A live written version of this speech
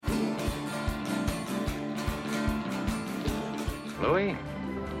Louis,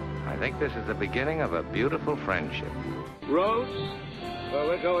 I think this is the beginning of a beautiful friendship. Roads? Well,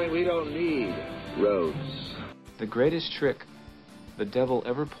 we're going, we don't need roads. The greatest trick the devil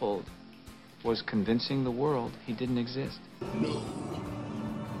ever pulled was convincing the world he didn't exist. No,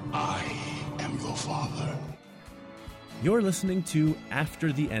 I am your father. You're listening to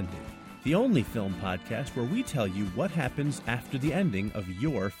After the Ending, the only film podcast where we tell you what happens after the ending of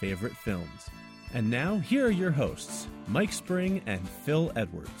your favorite films. And now, here are your hosts, Mike Spring and Phil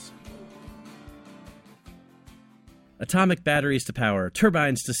Edwards. Atomic batteries to power,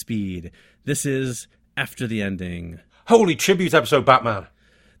 turbines to speed. This is After the Ending. Holy tribute episode, Batman.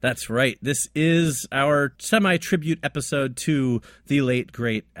 That's right. This is our semi-tribute episode to the late,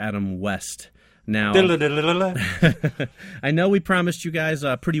 great Adam West. Now, I know we promised you guys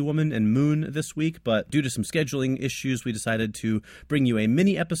Pretty Woman and Moon this week, but due to some scheduling issues, we decided to bring you a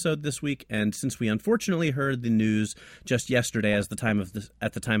mini episode this week. And since we unfortunately heard the news just yesterday, at the time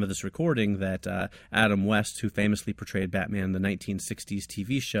of this recording, that Adam West, who famously portrayed Batman in the 1960s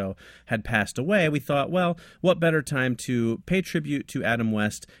TV show, had passed away, we thought, well, what better time to pay tribute to Adam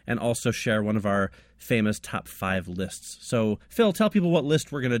West and also share one of our famous top 5 lists. So, Phil, tell people what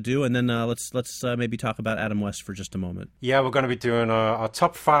list we're going to do, and then let's maybe talk about Adam West for just a moment. Yeah, we're going to be doing our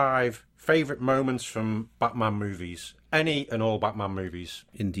top 5 favourite moments from Batman movies. Any and all Batman movies.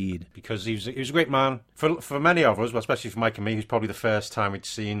 Indeed. Because he was a great man. For many of us, well, especially for Mike and me, it was probably the first time we'd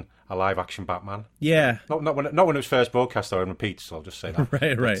seen a live-action Batman. Yeah. Not when it was first broadcast, though, in repeats, I'll just say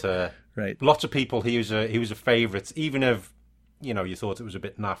that. Right. Lots of people, he was a favourite, even if, you thought it was a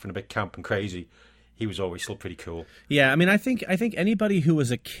bit naff and a bit camp and crazy. He was always still pretty cool. Yeah, I mean, I think anybody who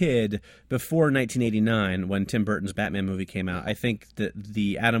was a kid before 1989, when Tim Burton's Batman movie came out, I think that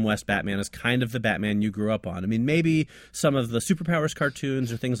the Adam West Batman is kind of the Batman you grew up on. I mean, maybe some of the Superpowers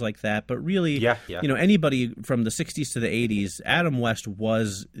cartoons or things like that, but really, anybody from the 60s to the 80s, Adam West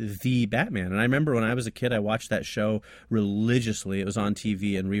was the Batman. And I remember when I was a kid, I watched that show religiously. It was on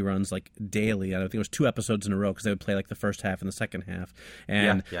TV and reruns like daily. I think it was 2 episodes in a row because they would play like the first half and the second half.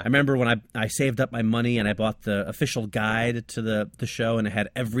 And I remember when I saved up my money and I bought the official guide to the show, and it had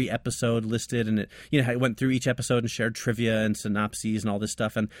every episode listed, and I went through each episode and shared trivia and synopses and all this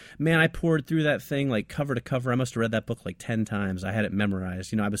stuff, and man, I poured through that thing like cover to cover. I must have read that book like 10 times. I had it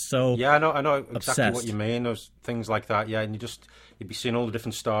memorized. I was so I know exactly obsessed. What you mean. Those things like that, and you'd be seeing all the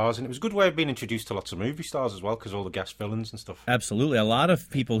different stars, and it was a good way of being introduced to lots of movie stars as well, because all the guest villains and stuff. Absolutely, a lot of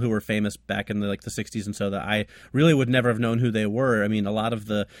people who were famous back in the 60s and so that I really would never have known who they were. I mean, a lot of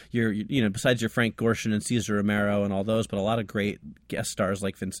besides your Frank Gorshin and Cesar Romero and all those, but a lot of great guest stars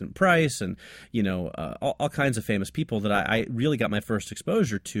like Vincent Price and all kinds of famous people that I really got my first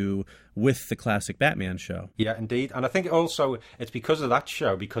exposure to with the classic Batman show. Yeah, indeed, and I think also it's because of that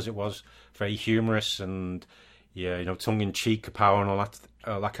show, because it was very humorous and tongue-in-cheek power and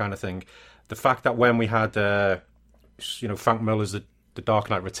all that kind of thing. The fact that when we had Frank Miller's The Dark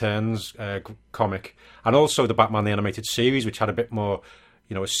Knight Returns comic, and also the Batman the Animated Series, which had a bit more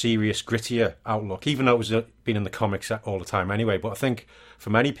a serious, grittier outlook, even though it was been in the comics all the time anyway. But I think for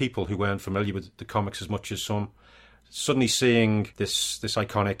many people who weren't familiar with the comics as much as some, suddenly seeing this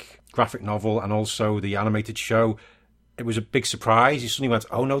iconic graphic novel and also the animated show, it was a big surprise. You suddenly went,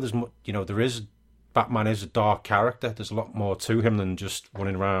 oh no, Batman is a dark character. There's a lot more to him than just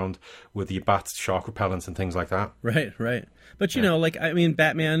running around with your bat shark repellent and things like that. Right. But,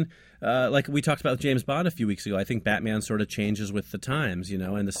 Batman, like we talked about with James Bond a few weeks ago, I think Batman sort of changes with the times, in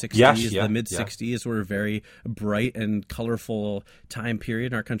the 60s, the mid-60s were a very bright and colorful time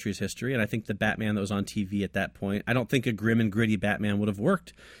period in our country's history. And I think the Batman that was on TV at that point, I don't think a grim and gritty Batman would have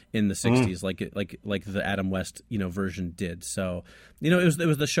worked in the 60s like the Adam West, version did. So, it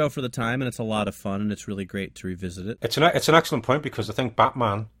was the show for the time, and it's a lot of fun, and it's really great to revisit it. It's an excellent point, because I think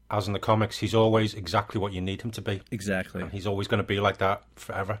Batman, as in the comics, he's always exactly what you need him to be. Exactly. And he's always going to be like that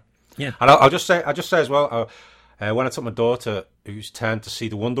forever. Yeah. And I'll just say as well, when I took my daughter, who's 10, to see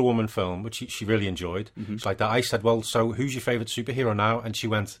the Wonder Woman film, which she really enjoyed, she's like that. I said, well, so who's your favourite superhero now? And she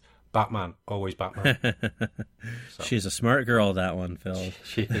went, Batman, always Batman. She's a smart girl, that one, Phil.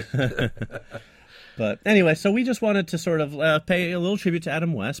 She is. But anyway, so we just wanted to sort of pay a little tribute to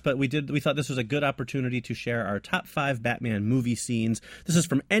Adam West, but we thought this was a good opportunity to share our top 5 Batman movie scenes. This is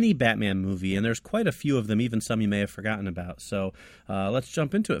from any Batman movie, and there's quite a few of them, even some you may have forgotten about. So let's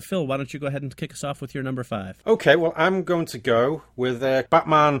jump into it. Phil, why don't you go ahead and kick us off with your number 5? Okay, well, I'm going to go with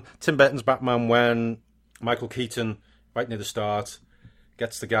Batman, Tim Burton's Batman, when Michael Keaton, right near the start,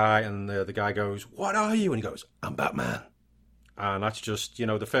 gets the guy, and the guy goes, "What are you?" And he goes, "I'm Batman." And that's just,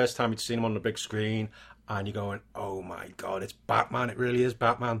 the first time you'd seen him on the big screen, and you're going, oh my God, it's Batman. It really is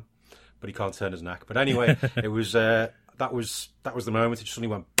Batman. But he can't turn his neck. But anyway, it was that that was the moment. It just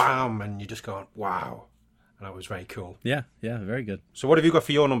suddenly went bam, and you just going, wow. And that was very cool. Yeah, very good. So what have you got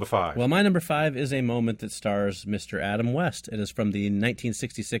for your number 5? Well, my number 5 is a moment that stars Mr. Adam West. It is from the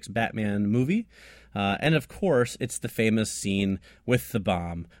 1966 Batman movie. And of course, it's the famous scene with the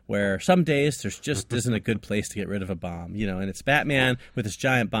bomb, where some days there's just isn't a good place to get rid of a bomb, and it's Batman with this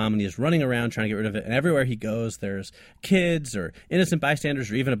giant bomb, and he's running around trying to get rid of it, and everywhere he goes, there's kids or innocent bystanders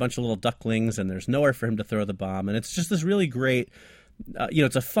or even a bunch of little ducklings, and there's nowhere for him to throw the bomb, and it's just this really great...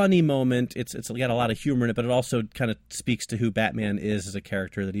 it's a funny moment. It's got a lot of humor in it, but it also kind of speaks to who Batman is as a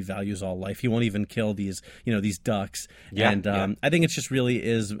character, that he values all life. He won't even kill these ducks. I think it just really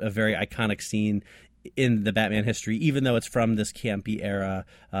is a very iconic scene in the Batman history, even though it's from this campy era.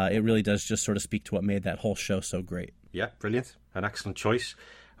 It really does just sort of speak to what made that whole show so great. Yeah, brilliant. An excellent choice.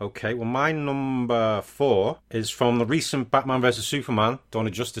 Okay, well, my number 4 is from the recent Batman vs Superman: Dawn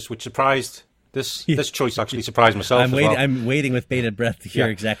of Justice, which surprised... This choice actually surprised myself as well. I'm waiting with bated breath to hear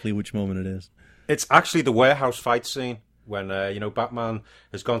exactly which moment it is. It's actually the warehouse fight scene when, Batman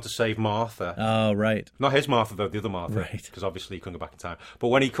has gone to save Martha. Oh, right. Not his Martha, though, the other Martha. Right. Because obviously he couldn't go back in time. But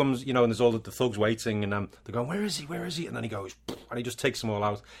when he comes, and there's all the thugs waiting, and they're going, where is he? And then he goes, and he just takes them all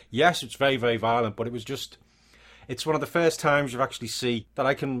out. Yes, it's very, very violent, but it was just... It's one of the first times you actually see, that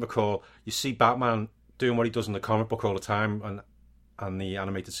I can recall, you see Batman doing what he does in the comic book all the time, and the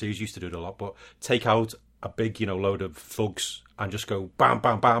animated series used to do it a lot, but take out a big, load of thugs and just go bam,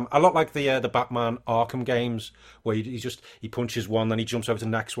 bam, bam. A lot like the Batman Arkham games, where he punches one, then he jumps over to the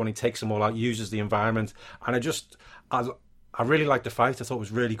next one, he takes them all out, uses the environment. And I really liked the fight. I thought it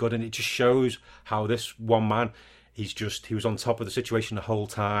was really good, and it just shows how this one man, he was on top of the situation the whole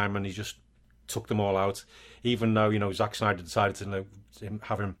time, and he just took them all out. Even though, Zack Snyder decided to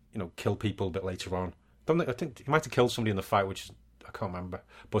have him, kill people a bit later on. I think he might have killed somebody in the fight, which is... I can't remember.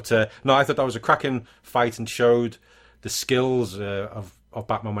 But no, I thought that was a cracking fight and showed the skills of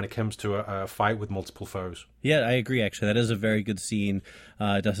Batman when it comes to a fight with multiple foes. Yeah, I agree, actually. That is a very good scene.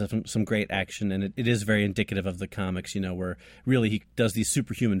 It does have some great action, and it is very indicative of the comics, where really he does these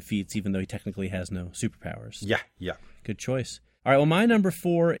superhuman feats even though he technically has no superpowers. Yeah. Good choice. All right, well, my number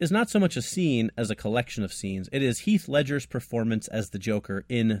 4 is not so much a scene as a collection of scenes. It is Heath Ledger's performance as the Joker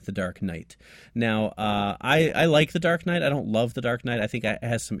in The Dark Knight. Now, I like The Dark Knight. I don't love The Dark Knight. I think it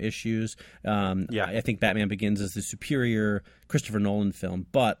has some issues. I think Batman Begins is the superior Christopher Nolan film,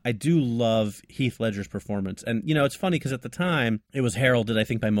 but I do love Heath Ledger's performance. And, it's funny because at the time, it was heralded, I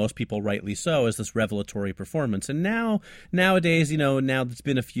think by most people rightly so, as this revelatory performance. And nowadays, now it's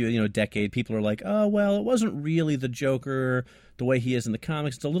been a few, decade, people are like, oh, well, it wasn't really the Joker the way he is in the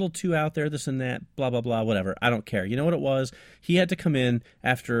comics. It's a little too out there, this and that, blah, blah, blah, whatever. I don't care. You know what it was? He had to come in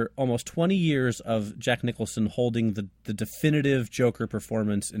after almost 20 years of Jack Nicholson holding the definitive Joker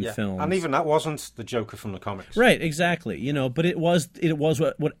performance in films. And even that wasn't the Joker from the comics. Right, exactly. But it was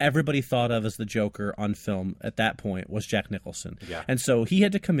what everybody thought of as the Joker on film at that point was Jack Nicholson. Yeah. And so he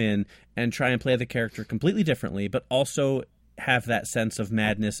had to come in and try and play the character completely differently, but also have that sense of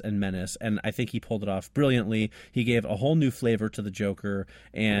madness and menace, and I think he pulled it off brilliantly. He gave a whole new flavor to the Joker,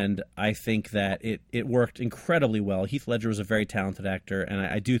 and I think that it worked incredibly well. Heath Ledger was a very talented actor, and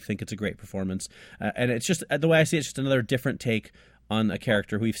I do think it's a great performance. And it's just, the way I see it, it's just another different take on a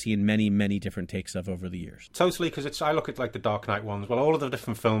character who we've seen many, many different takes of over the years. Totally, because I look at like the Dark Knight ones, well, all of the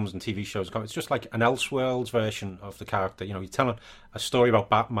different films and TV shows, it's just like an Elseworlds version of the character. You're telling a story about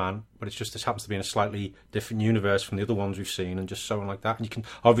Batman, but it's just this happens to be in a slightly different universe from the other ones we've seen, and just so on like that. And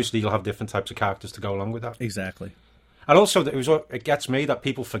you'll have different types of characters to go along with that. Exactly. And also, it gets me that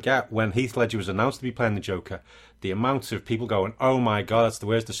people forget when Heath Ledger was announced to be playing the Joker, the amount of people going, oh my God, that's the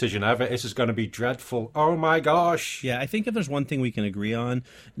worst decision ever. This is going to be dreadful. Oh my gosh. Yeah, I think if there's one thing we can agree on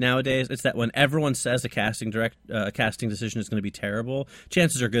nowadays, it's that when everyone says a casting decision is going to be terrible,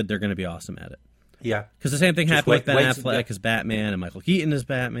 chances are good they're going to be awesome at it. Yeah. Because the same thing happened with Ben Affleck as Batman and Michael Keaton as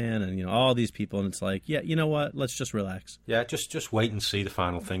Batman and all these people, and it's like, yeah, you know what? Let's just relax. Yeah, just wait and see the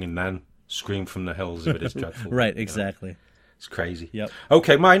final thing and then scream from the hills if it is dreadful. Right, exactly. It's crazy. Yep.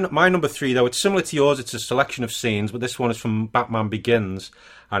 Okay, my number 3, though, it's similar to yours. It's a selection of scenes, but this one is from Batman Begins,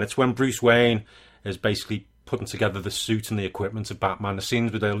 and it's when Bruce Wayne is basically putting together the suit and the equipment of Batman. The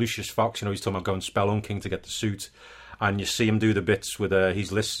scenes with Lucius Fox, he's talking about going spelunking to get the suit, and you see him do the bits with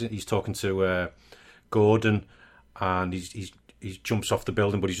he's talking to Gordon, and he jumps off the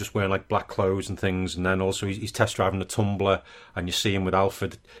building, but he's just wearing like black clothes and things. And then also he's test driving the Tumbler, and you see him with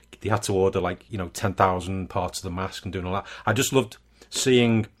Alfred. They had to order 10,000 parts of the mask and doing all that. I just loved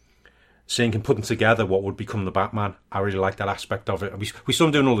seeing him putting together what would become the Batman. I really like that aspect of it. We saw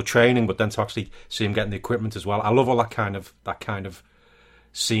him doing all the training, but then to actually see him getting the equipment as well. I love all that kind of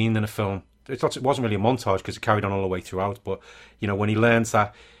scene in a film. it wasn't really a montage because it carried on all the way throughout. But when he learns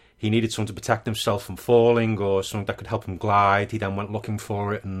that he needed something to protect himself from falling or something that could help him glide, he then went looking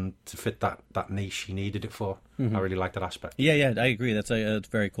for it, and to fit that niche he needed it for. I really like that aspect. Yeah, I agree. That's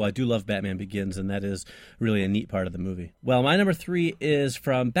very cool. I do love Batman Begins, and that is really a neat part of the movie. Well, my number 3 is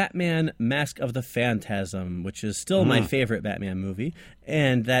from Batman Mask of the Phantasm, which is still my favorite Batman movie,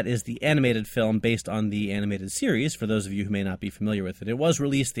 and that is the animated film based on the animated series, for those of you who may not be familiar with it. It was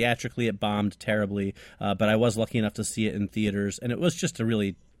released theatrically. It bombed terribly, but I was lucky enough to see it in theaters, and it was just a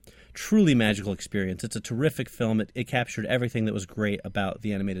really truly magical experience. It's a terrific film. It captured everything that was great about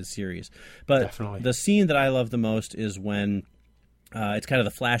the animated series. But Definitely. The scene that I love the most is when it's kind of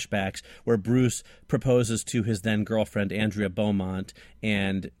the flashbacks where Bruce proposes to his then girlfriend Andrea Beaumont,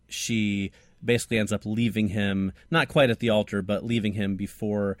 and she basically ends up leaving him, not quite at the altar, but leaving him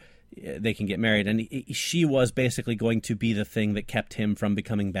before they can get married. And she was basically going to be the thing that kept him from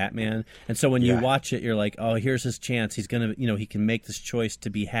becoming Batman. And so when you watch it, you're like, oh, here's his chance. He's going to, he can make this choice to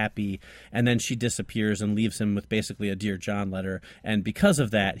be happy. And then she disappears and leaves him with basically a Dear John letter. And because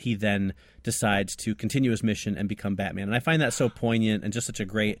of that, he then decides to continue his mission and become Batman. And I find that so poignant and just such a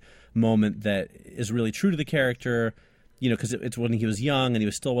great moment that is really true to the character. Because it's when he was young and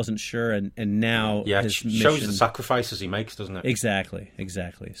he still wasn't sure, and now his shows mission... the sacrifices he makes, doesn't it? Exactly.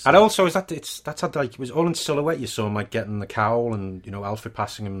 So... And also, that's how it was all in silhouette. You saw him getting the cowl, and Alfred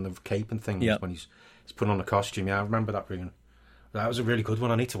passing him the cape and things when he's putting on the costume. Yeah, I remember that being. That was a really good one.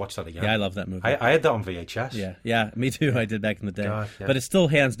 I need to watch that again. Yeah, I love that movie. I had that on VHS. Yeah, me too. I did back in the day. God, yeah. But it's still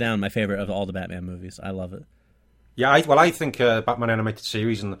hands down my favorite of all the Batman movies. I love it. Yeah, I think Batman animated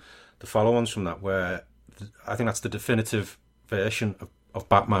series and the follow-ons from that were. I think that's the definitive version of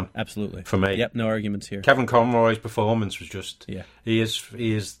Batman. Absolutely. For me. Yep, no arguments here. Kevin Conroy's performance was just... Yeah. He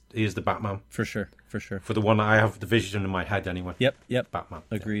is the Batman. For sure. For the one that I have the vision in my head anyway. Yep. Batman.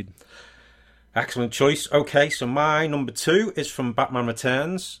 Agreed. Yeah. Excellent choice. Okay, so my number 2 is from Batman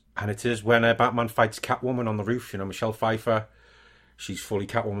Returns, and it is when Batman fights Catwoman on the roof. Michelle Pfeiffer, she's fully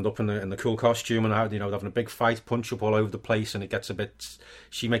Catwomaned up in the cool costume, and having a big fight, punch up all over the place, and it gets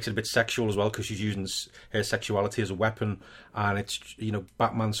she makes it a bit sexual as well because she's using her sexuality as a weapon, and it's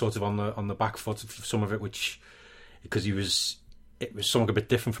Batman sort of on the back foot of some of it, because it was something a bit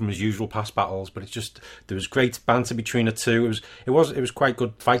different from his usual past battles, but there was great banter between the two. It was quite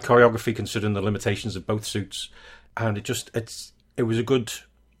good fight choreography considering the limitations of both suits, and it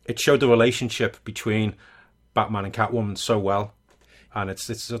showed the relationship between Batman and Catwoman so well. And it's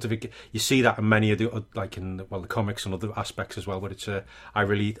sort of you see that in many of the the comics and other aspects as well. But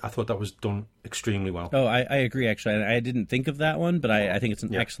I thought that was done extremely well. Oh, I agree. Actually, I didn't think of that one, but I think it's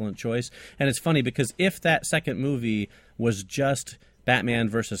an excellent choice. And it's funny because if that second movie was just Batman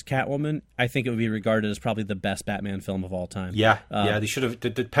versus Catwoman, I think it would be regarded as probably the best Batman film of all time. Yeah, they should have.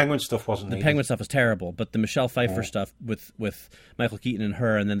 The Penguin stuff wasn't. The needed. Penguin stuff was terrible, but the Michelle Pfeiffer stuff with Michael Keaton and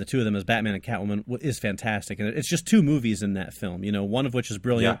her, and then the two of them as Batman and Catwoman is fantastic. And it's just two movies in that film, one of which is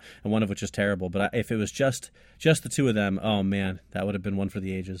brilliant and one of which is terrible. But if it was just the two of them, oh man, that would have been one for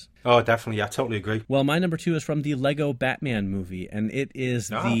the ages. Oh, definitely. Yeah, I totally agree. Well, my number 2 is from the Lego Batman movie, and it is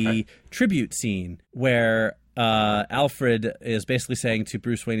the tribute scene where Alfred is basically saying to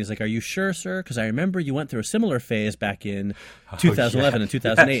Bruce Wayne, he's like, "Are you sure, sir? Because I remember you went through a similar phase back in 2011 and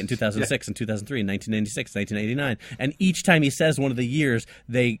 2008 and 2006 and 2003 and 1996, 1989." And each time he says one of the years,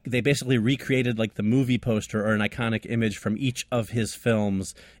 they basically recreated like the movie poster or an iconic image from each of his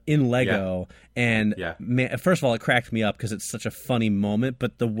films in Lego. And man, first of all, it cracked me up because it's such a funny moment,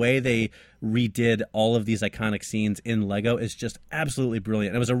 but the way they redid all of these iconic scenes in Lego is just absolutely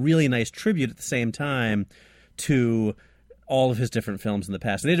brilliant. And it was a really nice tribute at the same time to all of his different films in the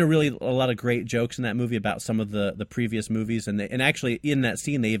past. They did a lot of great jokes in that movie about some of the previous movies, and actually in that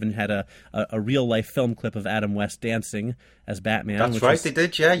scene they even had a real life film clip of Adam West dancing as Batman. That's right, they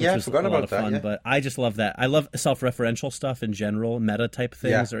did. I forgot about that. Fun, but I just love that. I love self-referential stuff in general, meta type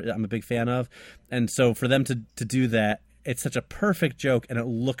things. I'm a big fan of, and so for them to do that, it's such a perfect joke, and it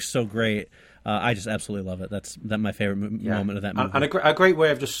looks so great. I just absolutely love it. That's my favorite moment of that movie. And a great way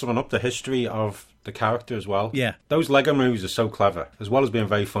of just summing up the history of the character as well. Yeah. Those Lego movies are so clever. As well as being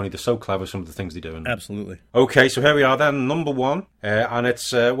very funny, they're so clever, some of the things they do. Absolutely. Okay, so here we are then, number 1. And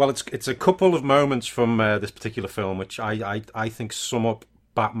it's a couple of moments from this particular film which I think sum up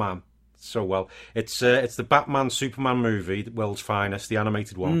Batman so well. It's the Batman Superman movie, the world's finest, the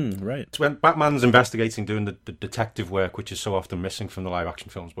animated one. Right. It's when Batman's investigating, doing the detective work, which is so often missing from the live action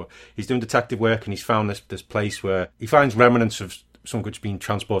films. But he's doing detective work, and he's found this place where he finds remnants of some goods being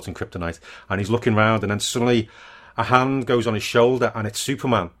transporting kryptonite, and he's looking around, and then suddenly a hand goes on his shoulder, and it's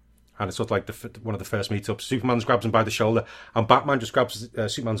Superman. and it's sort of like one of the first meetups. Superman grabs him by the shoulder, and Batman just grabs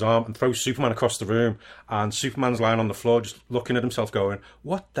Superman's arm and throws Superman across the room, and Superman's lying on the floor just looking at himself going,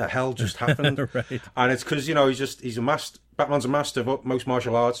 what the hell just happened? Right. And it's because, Batman's a master of most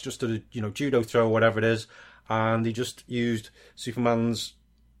martial arts, just a, judo throw or whatever it is, and he just used Superman's,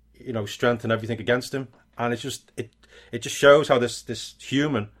 strength and everything against him, and it just shows how this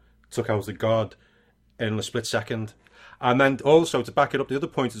human took out the god in a split second. And then also, to back it up, the other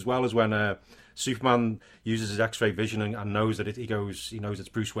point as well is when Superman uses his X-ray vision and knows that he knows it's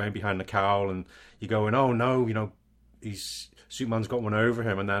Bruce Wayne behind the cowl, and you're going, oh no, Superman's got one over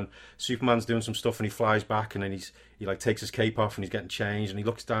him, and then Superman's doing some stuff and he flies back, and then he like takes his cape off and he's getting changed,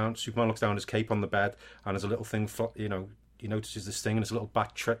 and Superman looks down at his cape on the bed, and there's a little thing, he notices this thing, and it's a little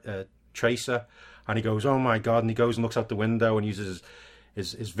bat tracer, and he goes, oh my god, and he goes and looks out the window and uses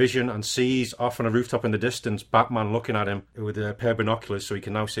his vision and sees off on a rooftop in the distance Batman looking at him with a pair of binoculars, so he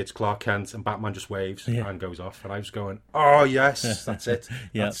can now see it's Clark Kent, and Batman just waves and goes off, and I was going, oh yes, that's it.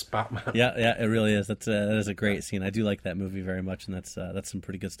 That's Batman. Yeah, it really is. That is a great scene. I do like that movie very much, and that's some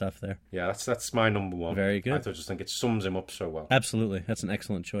pretty good stuff there. Yeah, that's my number one. Very good. I just think it sums him up so well. Absolutely, that's an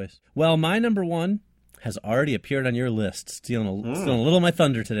excellent choice. Well, my number one has already appeared on your list, stealing a little of my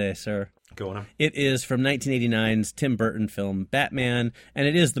thunder today, sir. Go on. It is from 1989's Tim Burton film Batman, and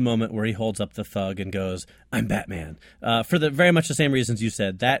it is the moment where he holds up the thug and goes, I'm Batman. For very much the same reasons you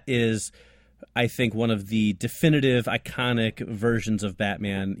said. That is, I think, one of the definitive, iconic versions of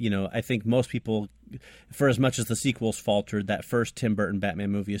Batman. I think most people, for as much as the sequels faltered, that first Tim Burton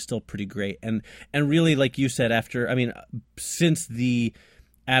Batman movie is still pretty great. And really, like you said, since the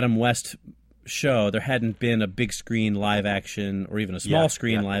Adam West show, there hadn't been a big screen live action or even a small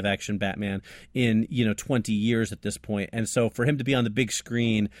screen live action Batman in 20 years at this point. And so for him to be on the big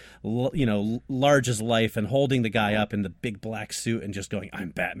screen, large as life, and holding the guy up in the big black suit and just going, I'm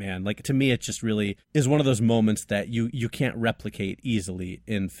Batman, like, to me it just really is one of those moments that you can't replicate easily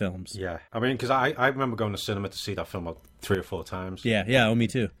in films. Yeah, because I remember going to cinema to see that film like 3 or 4 times. Yeah, me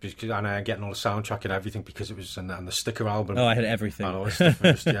too. And getting all the soundtrack and everything because it was and the sticker album. Oh, I had everything. And all this stuff.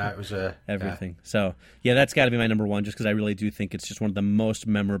 It was everything. So that's got to be my number one, just because I really do think it's just one of the most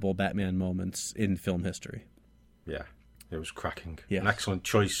memorable Batman moments in film history. Yeah, it was cracking. Yeah. An excellent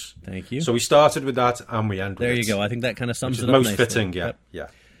choice. Thank you. So we started with that and we end with there it. you go. I think that kind of sums it up most nicely. fitting, yeah. Yep. Yeah.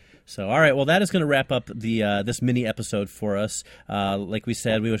 So, all right, well, that is going to wrap up the this mini episode for us. Like we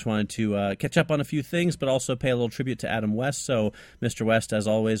said, we just wanted to catch up on a few things, but also pay a little tribute to Adam West. So, Mr. West, as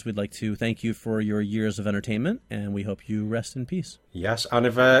always, we'd like to thank you for your years of entertainment, and we hope you rest in peace. Yes, and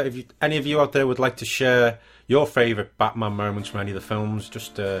if any of you out there would like to share your favourite Batman moments from any of the films,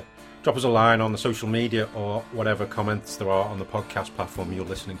 just drop us a line on the social media or whatever comments there are on the podcast platform you're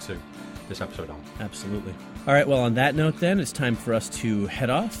listening to this episode on. Absolutely. All right, well, on that note then, it's time for us to head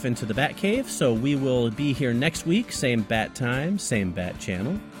off into the Batcave. So we will be here next week, same bat time, same bat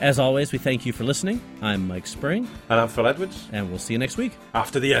channel. As always, we thank you for listening. I'm Mike Spring. And I'm Phil Edwards. And we'll see you next week.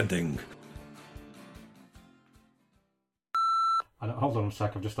 After the ending. Hold on a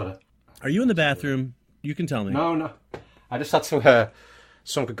sec, I've just had a... Are you in the bathroom? You can tell me. No. I just had to...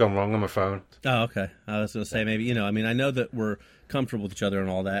 something had gone wrong on my phone. Oh, okay. I was going to say maybe, I know that we're comfortable with each other and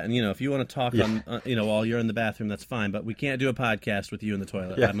all that. And, if you want to talk on, while you're in the bathroom, that's fine. But we can't do a podcast with you in the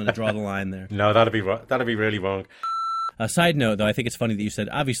toilet. Yeah. I'm going to draw the line there. No, that'd be really wrong. A side note, though, I think it's funny that you said,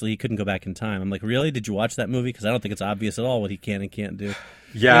 obviously, he couldn't go back in time. I'm like, really? Did you watch that movie? Because I don't think it's obvious at all what he can and can't do.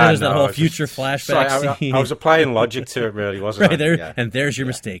 Yeah, there's that whole future flashback scene. I was applying logic to it, really, wasn't right I? there, yeah. And there's your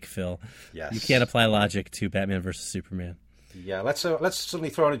mistake, Phil. Yes. You can't apply logic to Batman versus Superman. Yeah, let's suddenly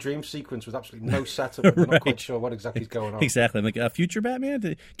throw in a dream sequence with absolutely no setup. Right. We're not quite sure what exactly is going on. Exactly. I'm like, a future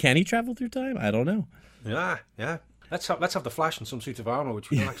Batman? Can he travel through time? I don't know. Yeah. Let's have the Flash in some suit of armor, which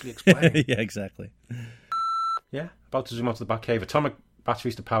we can actually explain. Yeah, exactly. Yeah, about to zoom onto the Batcave. Atomic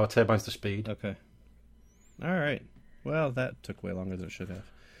batteries to power, turbines to speed. Okay. All right. Well, that took way longer than it should have.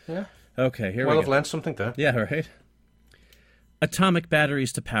 Yeah. Okay, here we go. Well, I've learned something there. Yeah, right. Atomic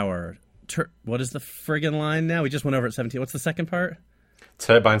batteries to power. What is the friggin' line now? We just went over at 17. What's the second part?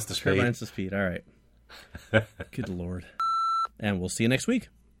 Turbines to speed. Turbines to speed. All right. Good Lord. And we'll see you next week.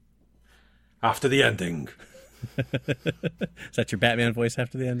 After the ending. Is that your Batman voice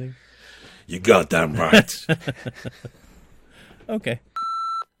after the ending? You got damn right. Okay.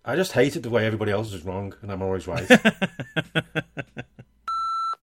 I just hated the way everybody else is wrong, and I'm always right.